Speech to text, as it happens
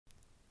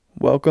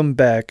Welcome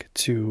back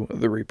to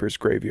The Reaper's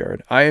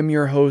Graveyard. I am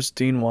your host,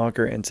 Dean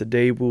Walker, and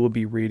today we will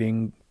be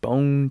reading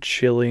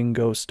bone-chilling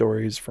ghost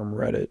stories from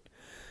Reddit.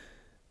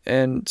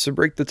 And to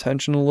break the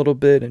tension a little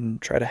bit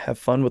and try to have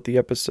fun with the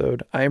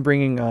episode, I am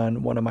bringing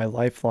on one of my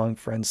lifelong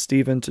friends,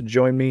 Steven, to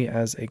join me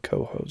as a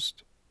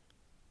co-host.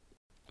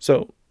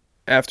 So,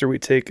 after we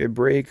take a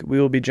break, we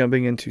will be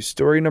jumping into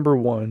story number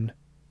 1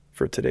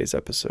 for today's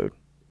episode.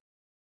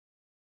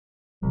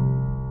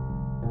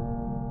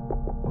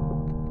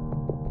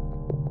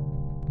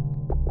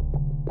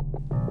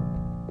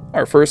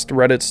 Our first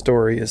Reddit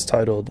story is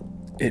titled,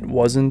 "It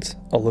Wasn't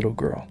a Little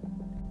Girl."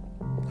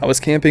 I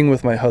was camping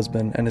with my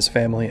husband and his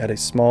family at a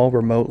small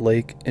remote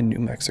lake in New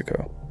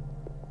Mexico.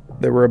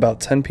 There were about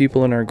 10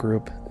 people in our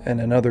group and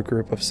another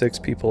group of 6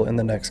 people in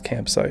the next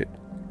campsite.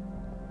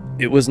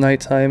 It was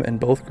nighttime and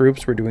both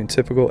groups were doing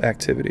typical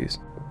activities,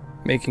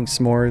 making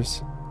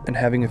s'mores and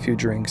having a few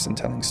drinks and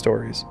telling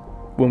stories,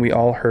 when we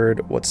all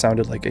heard what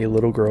sounded like a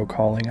little girl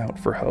calling out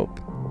for help.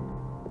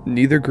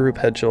 Neither group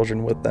had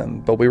children with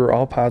them, but we were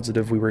all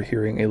positive we were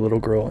hearing a little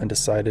girl and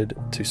decided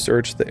to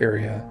search the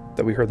area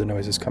that we heard the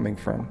noises coming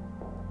from.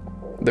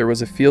 There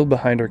was a field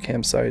behind our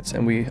campsites,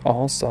 and we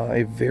all saw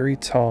a very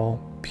tall,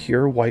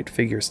 pure white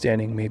figure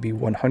standing maybe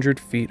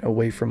 100 feet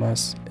away from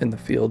us in the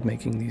field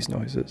making these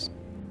noises.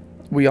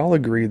 We all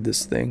agreed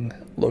this thing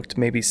looked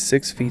maybe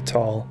 6 feet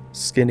tall,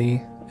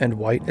 skinny, and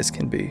white as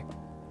can be.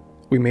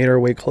 We made our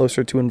way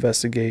closer to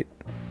investigate,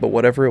 but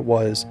whatever it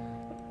was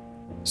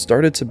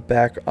started to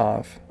back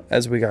off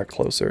as we got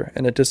closer,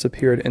 and it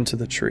disappeared into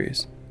the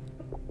trees.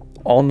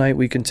 All night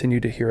we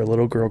continued to hear a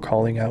little girl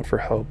calling out for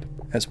help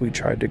as we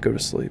tried to go to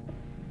sleep.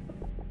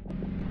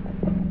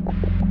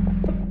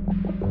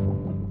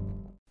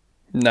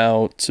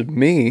 Now, to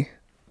me,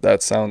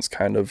 that sounds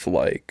kind of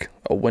like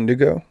a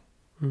Wendigo.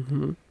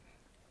 Mm-hmm.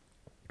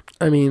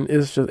 I mean,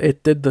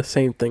 it did the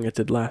same thing it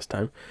did last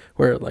time,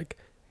 where it like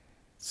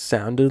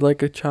sounded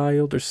like a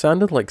child or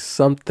sounded like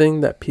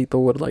something that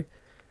people would like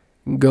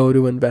go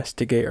to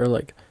investigate or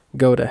like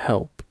go to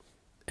help.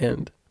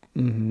 And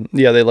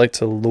yeah, they like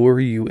to lure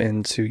you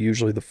into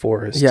usually the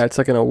forest. Yeah, it's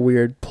like in a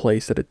weird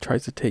place that it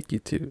tries to take you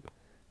to.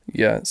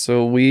 Yeah,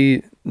 so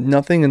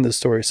nothing in the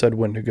story said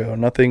Wendigo,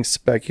 nothing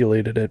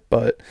speculated it,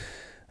 but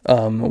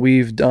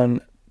we've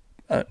done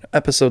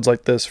episodes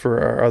like this for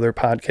our other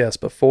podcast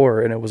before,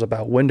 and it was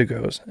about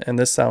Wendigos, and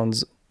this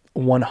sounds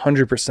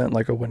 100%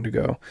 like a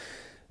Wendigo.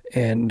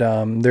 And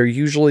they're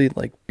usually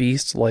like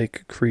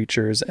beast-like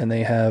creatures, and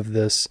they have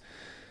this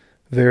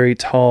very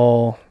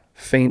tall,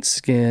 faint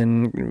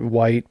skin,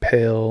 white,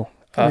 pale.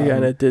 Yeah,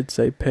 and it did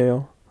say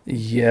pale.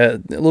 Yeah,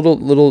 a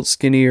little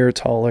skinnier,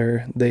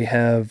 taller. They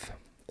have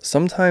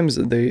sometimes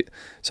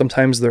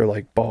they're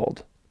like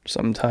bald.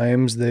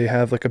 Sometimes they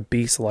have like a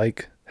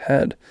beast-like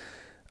head.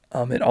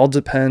 It all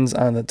depends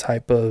on the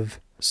type of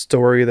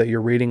story that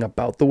you're reading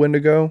about the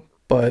Wendigo,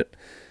 but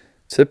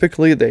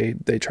typically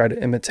they try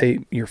to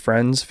imitate your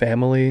friends,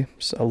 family,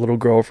 a little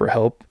girl for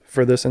help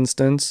for this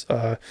instance,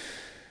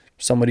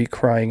 somebody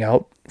crying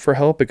out for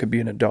help. It could be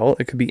an adult.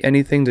 It could be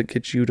anything that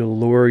gets you to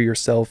lure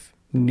yourself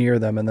near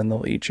them, and then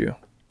they'll eat you.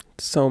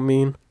 So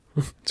mean.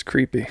 It's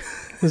creepy.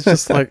 It's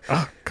just like,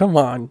 oh, come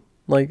on.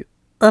 Like,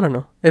 I don't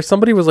know. If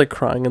somebody was like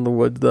crying in the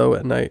woods though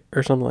at night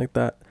or something like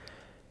that,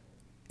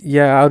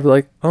 yeah, I'd be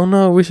like, oh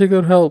no, we should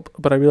go help.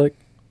 But I'd be like,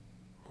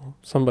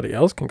 somebody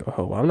else can go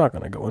help. I'm not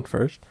going to go in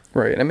first.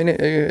 Right. I mean,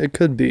 it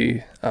could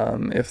be,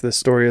 if the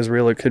story is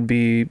real, it could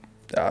be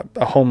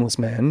a homeless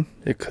man.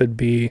 It could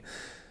be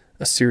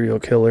a serial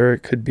killer.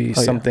 It could be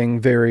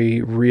something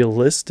very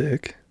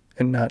realistic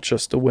and not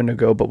just a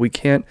Wendigo, but we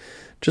can't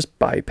just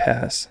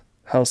bypass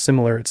how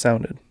similar it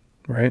sounded,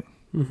 right?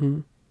 Mm-hmm.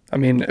 I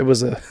mean, it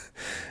was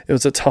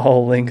a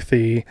tall,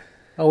 lengthy...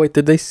 Oh, wait,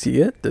 did they see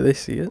it? Did they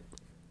see it?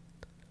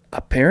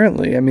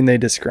 Apparently. I mean, they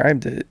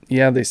described it.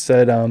 Yeah, they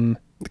said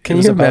it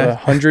was about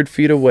 100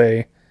 feet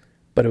away,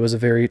 but it was a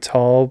very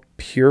tall,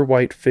 pure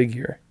white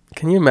figure.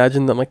 Can you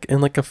imagine them like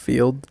in like a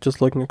field, just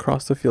looking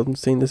across the field and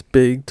seeing this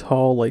big,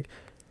 tall, like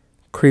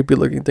creepy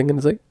looking thing, and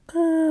it's like,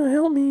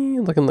 help me.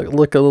 And look at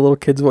the little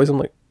kid's voice. I'm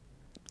like,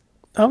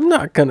 I'm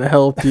not going to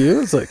help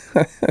you. It's like,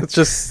 it's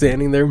just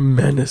standing there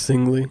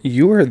menacingly.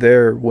 You were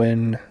there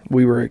when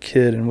we were a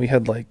kid and we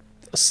had like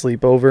a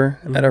sleepover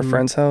at our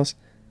friend's house,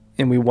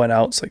 and we went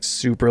out like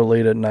super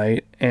late at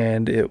night,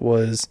 and it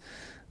was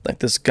like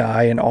this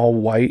guy in all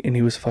white, and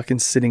he was fucking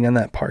sitting on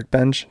that park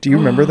bench. Do you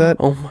remember that?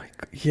 Oh my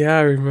God. Yeah,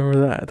 I remember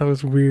that. That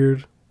was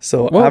weird.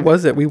 So what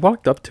was it? We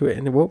walked up to it,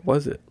 and what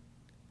was it?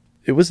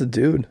 It was a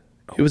dude.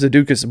 It was a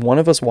dude because one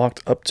of us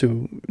walked up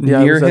to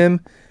near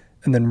him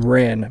and then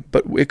ran.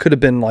 But it could have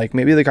been like,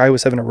 maybe the guy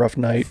was having a rough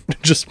night,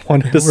 just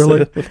wanted to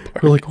sit at the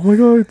park. We're like, oh my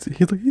God,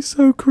 he's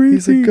so creepy.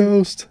 He's a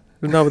ghost.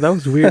 No, but that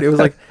was weird. It was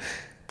like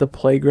the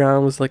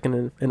playground was like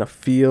in a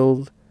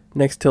field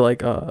next to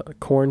like a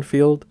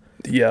cornfield.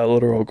 Yeah, a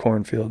literal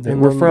cornfield. And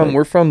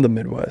we're from the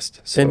Midwest.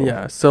 So. And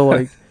yeah, so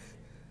like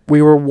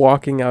we were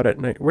walking out at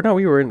night.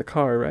 We were in the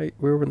car, right?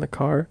 We were in the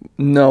car.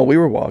 No, we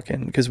were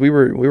walking because we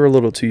were a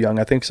little too young.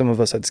 I think some of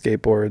us had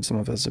skateboards, some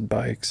of us had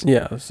bikes.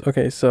 Yeah.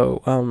 Okay.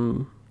 So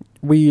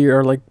we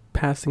are like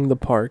passing the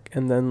park,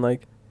 and then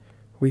like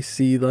we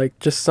see like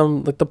just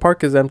some, like the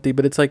park is empty,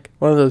 but it's like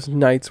one of those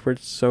nights where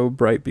it's so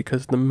bright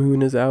because the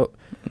moon is out,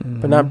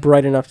 but not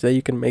bright enough that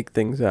you can make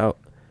things out.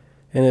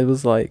 And it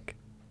was like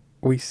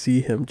we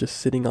see him just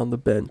sitting on the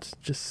bench,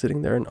 just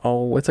sitting there in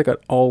all, it's like an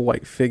all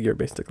white figure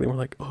basically. We're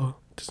like, oh,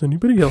 does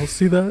anybody else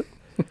see that?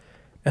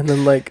 And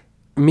then like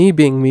me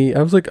being me,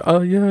 I was like,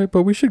 oh yeah,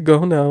 but we should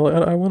go now.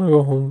 I want to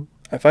go home.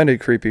 I find it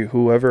creepy.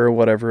 Whoever or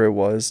whatever it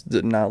was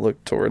did not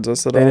look towards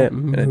us at all.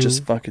 And it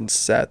just fucking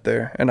sat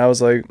there. And I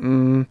was like,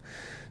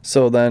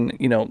 So then,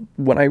 you know,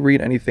 when I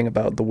read anything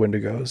about the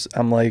Wendigos,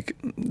 I'm like,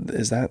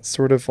 is that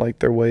sort of like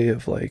their way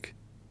of like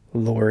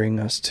luring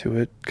us to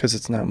it because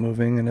it's not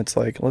moving? And it's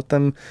like, let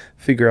them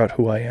figure out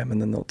who I am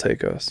and then they'll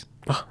take us.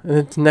 Oh, and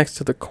it's next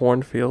to the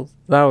cornfield.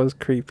 That was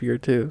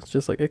creepier too. It's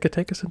just like it could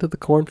take us into the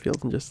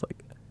cornfield and just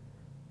like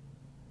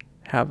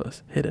have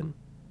us hidden.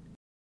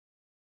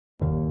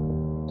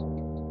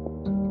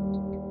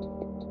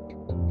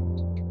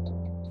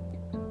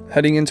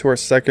 Heading into our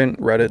second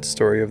Reddit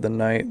story of the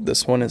night,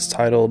 this one is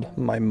titled,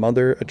 My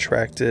Mother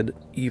Attracted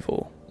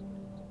Evil.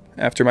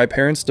 After my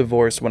parents'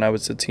 divorce when I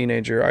was a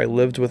teenager, I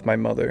lived with my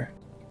mother.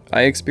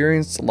 I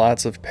experienced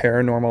lots of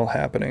paranormal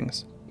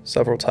happenings.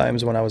 Several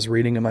times when I was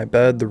reading in my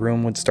bed, the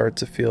room would start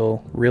to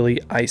feel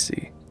really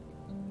icy.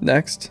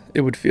 Next,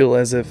 it would feel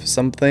as if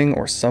something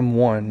or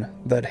someone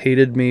that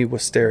hated me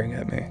was staring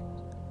at me.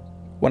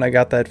 When I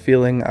got that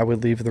feeling, I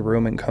would leave the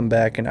room and come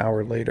back an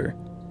hour later.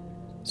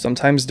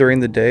 Sometimes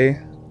during the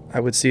day, I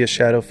would see a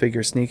shadow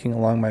figure sneaking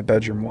along my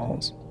bedroom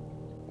walls.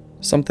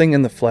 Something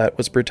in the flat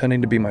was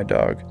pretending to be my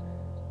dog.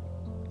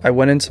 I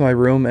went into my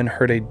room and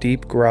heard a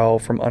deep growl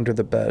from under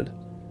the bed.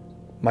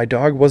 My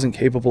dog wasn't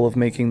capable of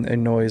making a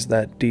noise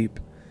that deep.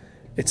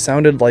 It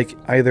sounded like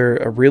either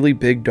a really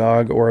big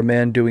dog or a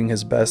man doing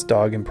his best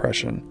dog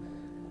impression.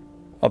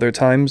 Other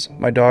times,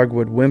 my dog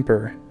would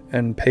whimper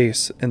and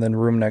pace in the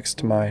room next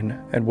to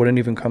mine and wouldn't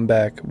even come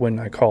back when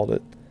I called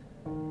it,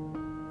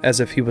 as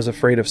if he was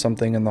afraid of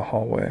something in the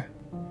hallway.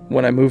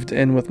 When I moved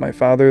in with my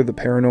father, the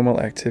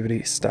paranormal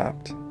activity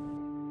stopped.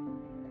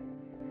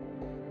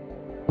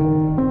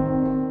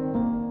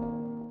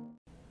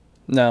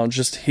 Now,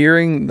 just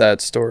hearing that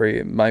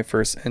story, my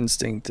first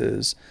instinct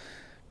is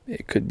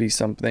it could be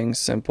something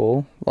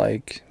simple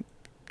like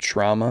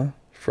trauma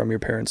from your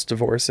parents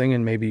divorcing,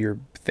 and maybe you're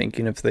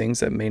thinking of things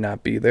that may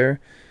not be there.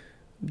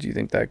 Do you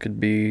think that could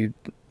be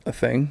a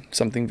thing?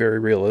 Something very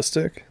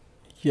realistic?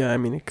 Yeah, I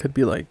mean, it could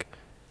be like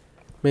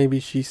maybe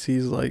she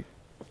sees like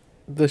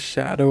the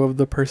shadow of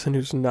the person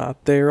who's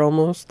not there,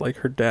 almost like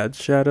her dad's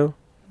shadow.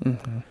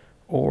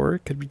 Or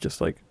it could be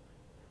just like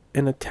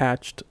an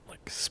attached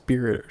like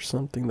spirit or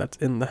something that's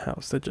in the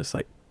house that just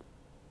like,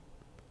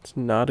 it's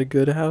not a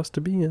good house to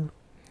be in.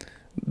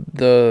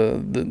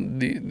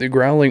 The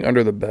growling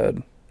under the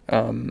bed,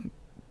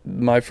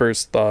 my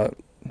first thought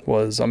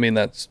was, I mean,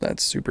 that's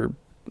super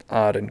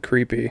odd and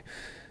creepy.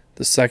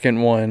 The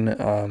second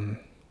one,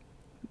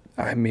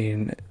 I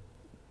mean,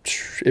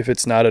 if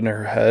it's not in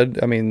her head,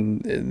 I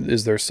mean,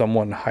 is there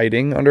someone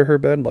hiding under her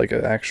bed, like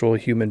an actual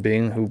human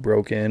being who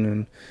broke in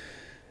and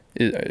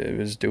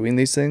is doing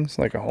these things,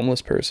 like a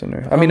homeless person?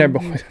 Or I mean,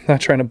 I'm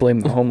not trying to blame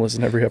the homeless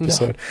in every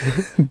episode,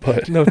 no.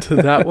 But no, to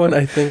that one,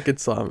 I think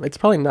it's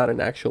probably not an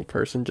actual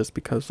person, just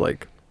because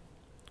like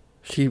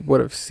she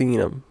would have seen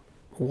him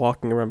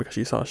walking around because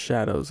she saw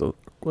shadows of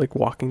like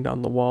walking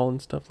down the wall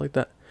and stuff like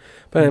that.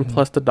 But and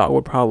plus the dog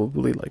would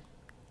probably like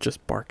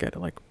just bark at it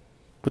like,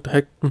 what the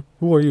heck?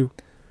 Who are you?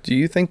 Do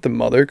you think the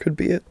mother could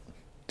be it?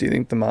 Do you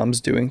think the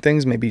mom's doing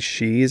things? Maybe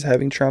she's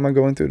having trauma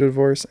going through the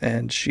divorce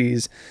and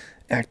she's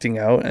acting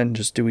out and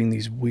just doing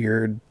these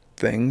weird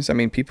things. I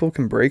mean, people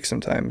can break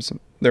sometimes.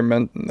 They're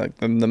like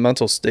the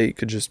mental state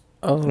could just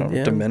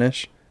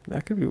diminish.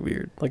 That could be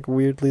weird. Like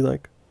weirdly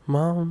like,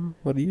 Mom,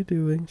 what are you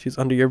doing? She's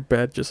under your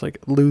bed just like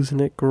losing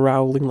it,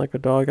 growling like a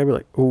dog. I'd be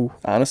like, ooh.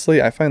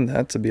 Honestly, I find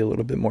that to be a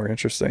little bit more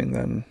interesting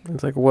than...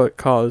 It's like, what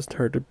caused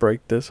her to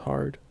break this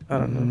hard? I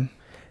don't know.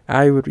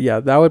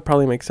 That would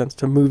probably make sense,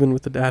 to move in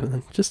with the dad and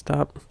then just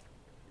stop.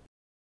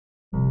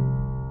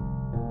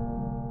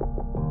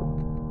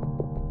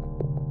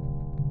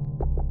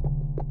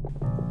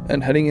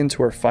 And heading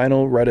into our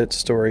final Reddit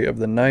story of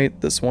the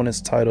night, this one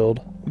is titled,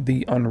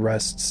 The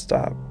Unrest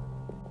Stop.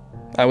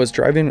 I was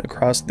driving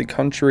across the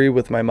country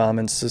with my mom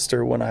and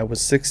sister when I was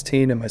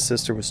 16 and my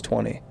sister was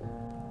 20.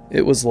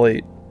 It was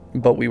late,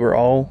 but we were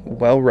all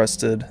well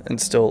rested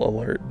and still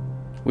alert.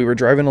 We were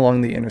driving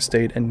along the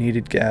interstate and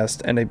needed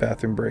gas and a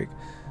bathroom break,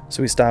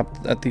 so we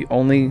stopped at the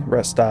only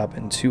rest stop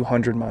in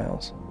 200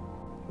 miles.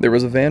 There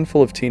was a van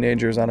full of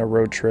teenagers on a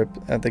road trip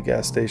at the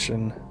gas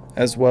station,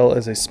 as well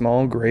as a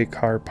small gray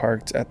car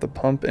parked at the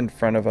pump in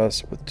front of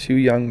us with two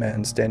young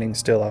men standing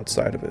still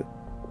outside of it.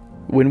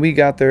 When we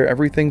got there,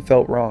 everything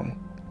felt wrong.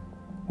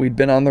 We'd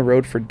been on the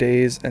road for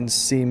days and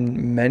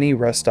seen many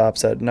rest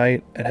stops at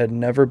night and had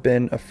never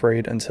been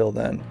afraid until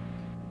then.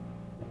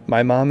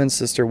 My mom and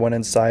sister went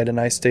inside and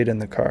I stayed in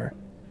the car.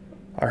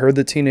 I heard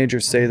the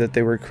teenagers say that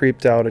they were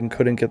creeped out and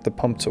couldn't get the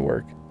pump to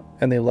work,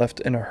 and they left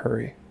in a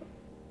hurry.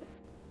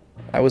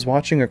 I was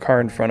watching a car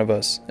in front of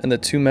us, and the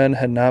two men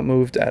had not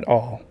moved at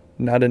all,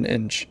 not an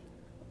inch.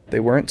 They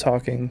weren't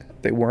talking,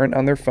 they weren't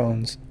on their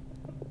phones.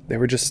 They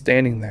were just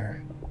standing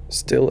there,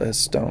 still as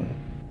stone.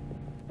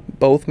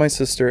 Both my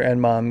sister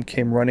and mom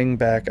came running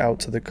back out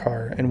to the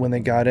car, and when they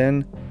got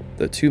in,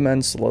 the two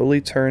men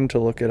slowly turned to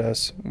look at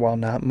us while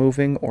not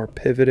moving or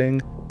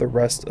pivoting the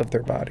rest of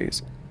their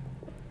bodies.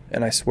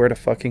 And I swear to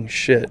fucking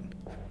shit,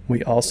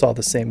 we all saw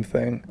the same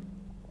thing.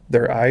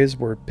 Their eyes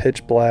were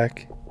pitch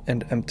black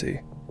and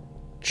empty.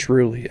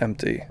 Truly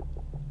empty.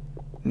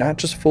 Not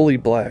just fully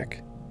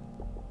black.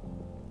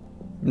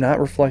 Not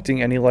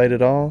reflecting any light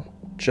at all,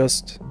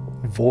 just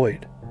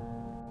void.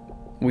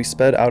 We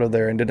sped out of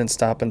there and didn't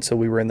stop until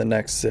we were in the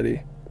next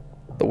city.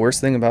 The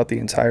worst thing about the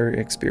entire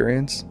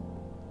experience?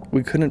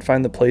 We couldn't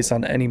find the place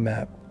on any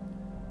map.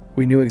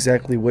 We knew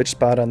exactly which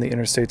spot on the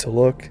interstate to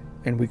look,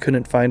 and we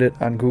couldn't find it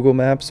on Google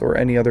Maps or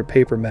any other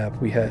paper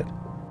map we had.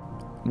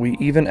 We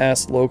even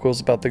asked locals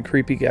about the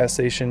creepy gas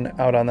station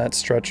out on that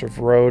stretch of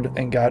road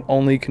and got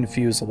only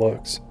confused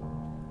looks.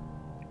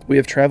 We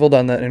have traveled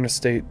on that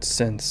interstate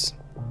since,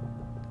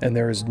 and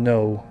there is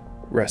no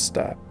rest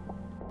stop.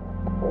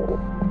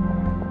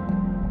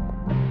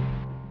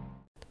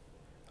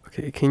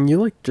 Okay, can you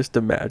like just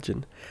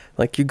imagine?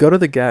 Like you go to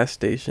the gas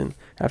station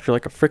after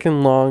like a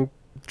freaking long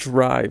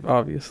drive,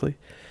 obviously.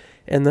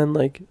 And then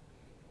like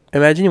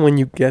imagine when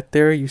you get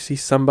there, you see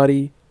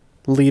somebody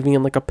leaving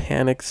in like a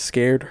panicked,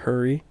 scared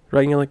hurry,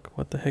 right? And you're like,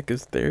 what the heck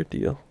is their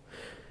deal?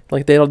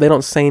 Like they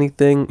don't say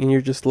anything and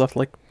you're just left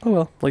like, oh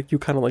well, like you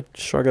kind of like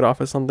shrug it off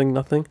as something,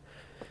 nothing.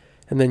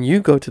 And then you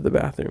go to the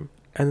bathroom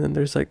and then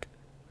there's like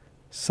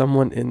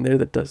someone in there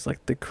that does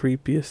like the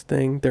creepiest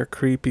thing. They're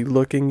creepy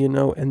looking, you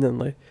know, and then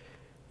like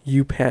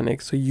you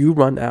panic, so you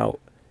run out.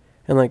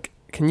 And like,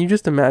 can you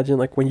just imagine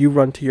like when you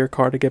run to your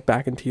car to get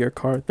back into your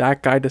car,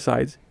 that guy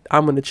decides,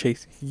 I'm gonna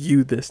chase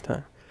you this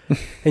time.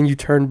 And you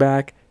turn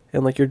back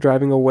and like you're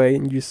driving away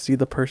and you see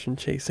the person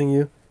chasing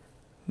you.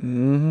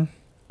 Mm-hmm.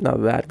 Now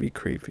that'd be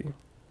creepy.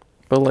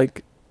 But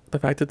like the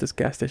fact that this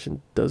gas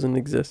station doesn't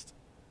exist.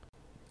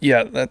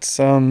 Yeah, that's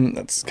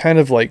kind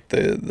of like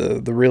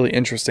the really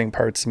interesting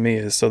part to me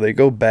is so they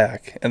go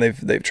back and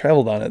they've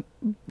traveled on it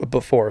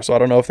before, so I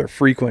don't know if they're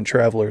frequent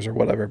travelers or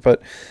whatever,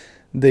 but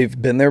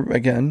they've been there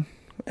again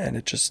and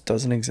it just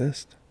doesn't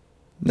exist.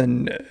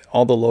 Then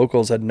all the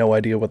locals had no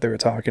idea what they were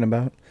talking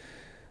about.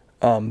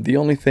 The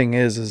only thing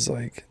is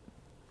like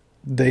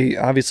they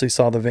obviously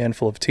saw the van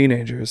full of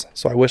teenagers,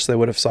 so I wish they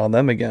would have saw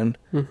them again.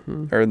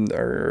 Mm-hmm.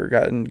 or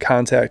got in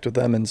contact with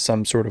them in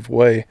some sort of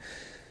way.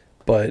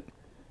 But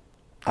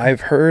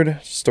I've heard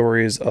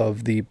stories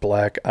of the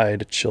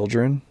black-eyed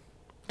children.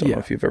 Don't know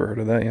if you've ever heard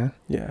of that, yeah?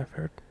 Yeah, I've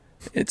heard.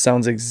 It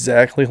sounds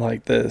exactly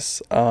like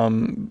this,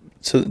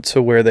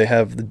 to where they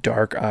have the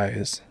dark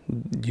eyes.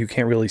 You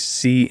can't really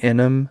see in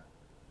them.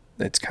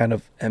 It's kind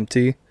of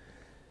empty.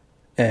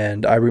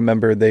 And I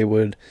remember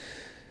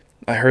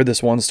I heard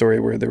this one story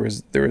where there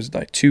was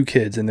like two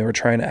kids and they were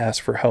trying to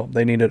ask for help.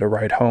 They needed a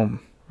ride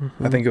home.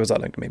 Mm-hmm. I think it was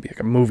at like maybe like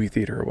a movie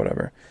theater or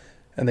whatever.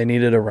 And they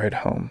needed a ride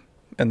home.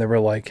 And they were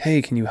like,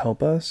 hey, can you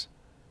help us?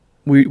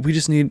 We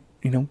just need,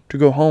 to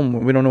go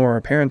home. We don't know where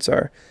our parents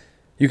are.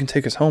 You can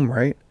take us home,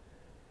 right?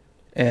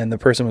 And the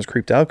person was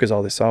creeped out because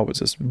all they saw was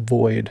this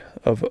void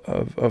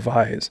of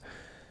eyes.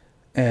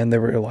 And they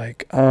were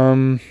like,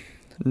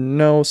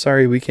 no,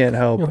 sorry, we can't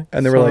help. Like,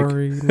 and they were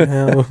sorry,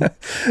 no.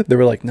 they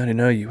were like,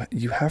 no,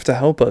 you have to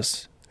help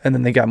us. And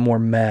then they got more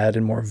mad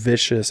and more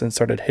vicious and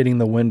started hitting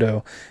the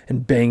window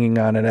and banging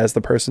on it as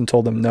the person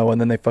told them no. And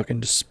then they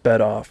fucking just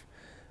sped off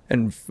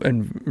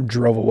and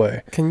drove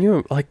away. Can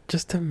you like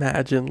just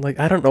imagine? Like,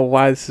 I don't know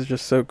why this is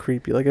just so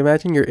creepy. Like,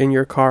 imagine you're in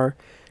your car,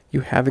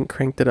 you haven't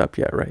cranked it up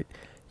yet, right?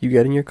 You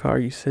get in your car,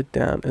 you sit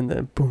down, and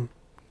then boom,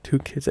 two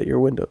kids at your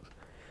windows.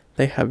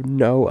 They have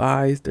no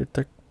eyes. They're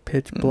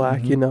pitch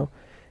black, Mm-hmm.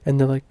 And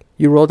they're like,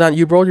 you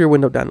roll your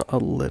window down a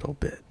little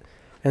bit,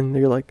 and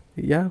you're like,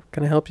 yeah,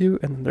 can I help you?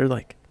 And they're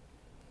like,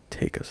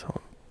 take us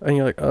home. And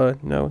you're like,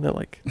 no. And they're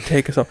like,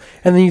 take us home.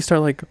 And then you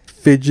start like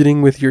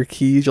fidgeting with your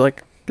keys. You're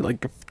like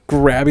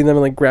grabbing them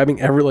and like grabbing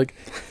like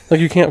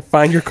you can't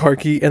find your car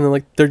key, and then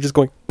like they're just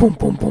going boom,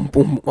 boom, boom,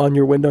 boom on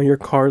your window. And your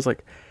car is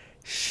like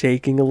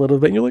shaking a little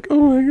bit. And you're like, oh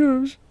my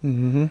gosh.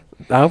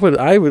 Mm-hmm.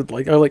 I would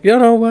like, you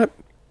know what?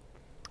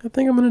 I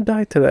think I'm gonna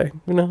die today.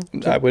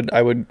 I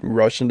would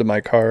rush into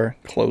my car,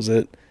 close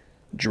it,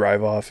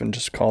 drive off, and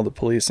just call the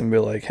police and be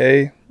like,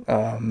 hey,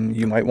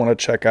 you might want to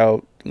check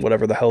out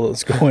whatever the hell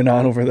is going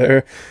on over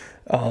there.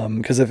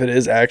 Because if it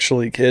is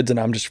actually kids and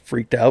I'm just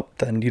freaked out,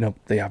 then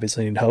they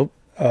obviously need help.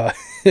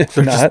 If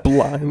they're not, just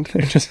blind.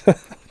 They're just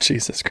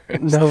Jesus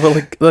Christ. No, but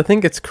like I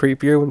think it's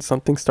creepier when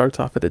something starts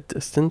off at a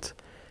distance,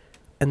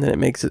 and then it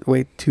makes its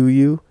way to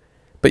you,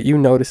 but you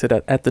notice it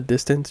at the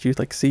distance. You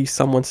like see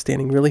someone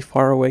standing really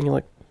far away, and you're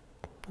like,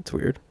 that's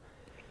weird.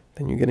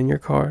 Then you get in your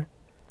car,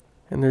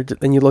 and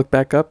then you look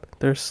back up.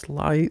 They're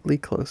slightly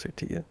closer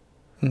to you.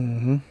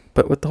 Mm-hmm.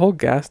 But with the whole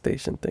gas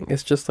station thing,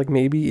 it's just like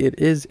maybe it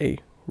is a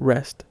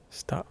rest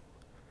stop.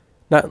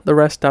 Not the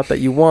rest stop that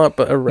you want,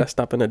 but a rest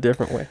stop in a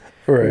different way.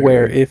 Right.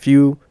 Where if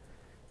you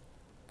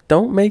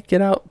don't make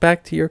it out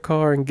back to your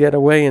car and get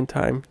away in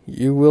time,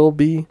 you will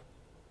be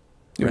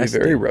You'll be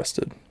very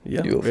rested.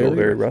 Yeah, You'll feel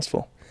very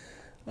restful.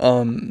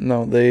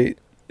 No, there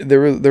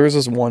was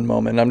this one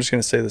moment, and I'm just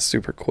going to say this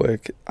super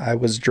quick. I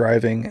was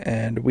driving,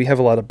 and we have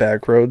a lot of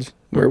back roads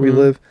where we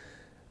live,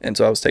 and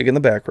so I was taking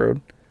the back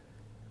road,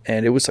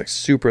 and it was like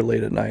super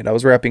late at night. I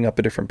was wrapping up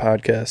a different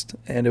podcast,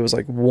 and it was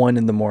like 1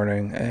 a.m,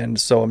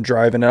 and so I'm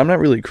driving, and I'm not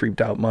really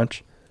creeped out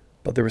much,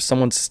 but there was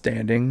someone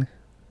standing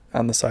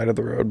on the side of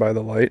the road by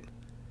the light.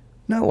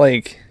 Not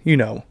like,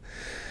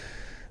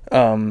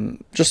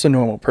 just a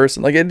normal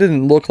person. Like, it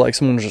didn't look like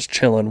someone was just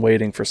chilling,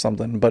 waiting for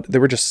something, but they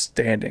were just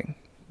standing,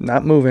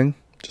 not moving,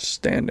 just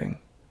standing.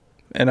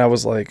 And I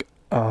was like,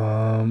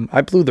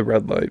 I blew the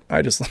red light.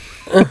 I just,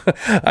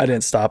 I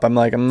didn't stop. I'm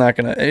like, I'm not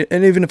gonna,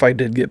 and even if I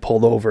did get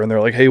pulled over and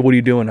they're like, hey, what are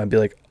you doing? I'd be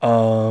like,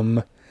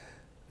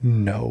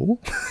 no,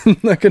 I'm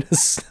not gonna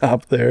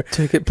stop there.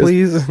 Ticket,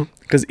 please.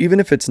 Because even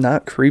if it's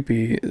not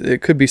creepy,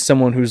 it could be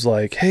someone who's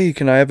like, hey,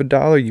 can I have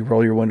 $1? You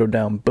roll your window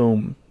down,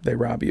 boom, they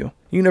rob you.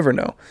 You never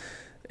know.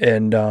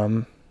 And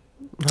I'm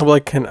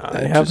like, can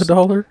I have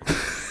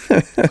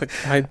 $1?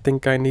 Like, I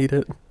think I need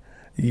it.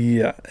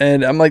 Yeah,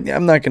 and I'm like,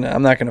 I'm not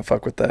gonna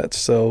fuck with that.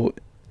 So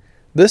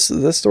this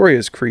story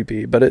is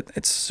creepy, but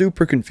it's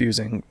super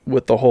confusing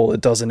with the whole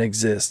it doesn't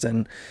exist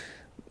and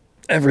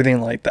everything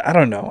like that. I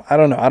don't know how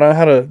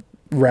to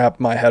wrap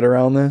my head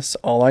around this.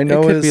 All I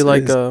know is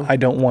I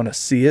don't want to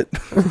see it.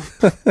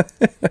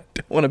 I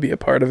don't want to be a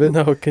part of it.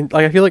 No,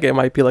 I feel like it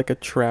might be like a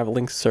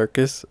traveling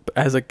circus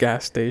as a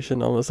gas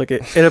station, almost like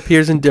it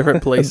appears in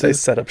different places. They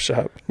set up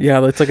shop.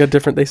 Yeah, it's like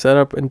they set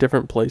up in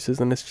different places,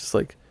 and it's just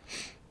like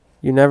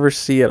you never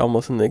see it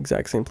almost in the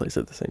exact same place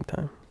at the same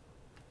time.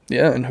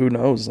 Yeah, and who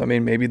knows? I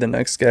mean, maybe the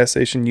next gas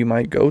station you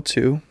might go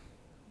to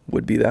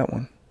would be that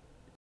one.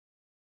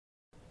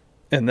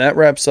 And that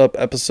wraps up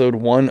episode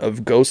 1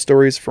 of Ghost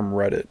Stories from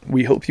Reddit.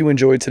 We hope you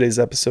enjoyed today's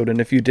episode, and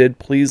if you did,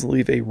 please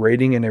leave a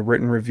rating and a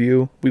written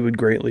review. We would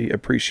greatly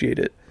appreciate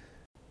it.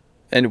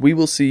 And we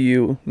will see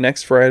you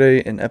next Friday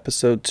in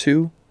episode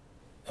 2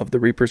 of The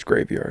Reaper's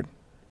Graveyard.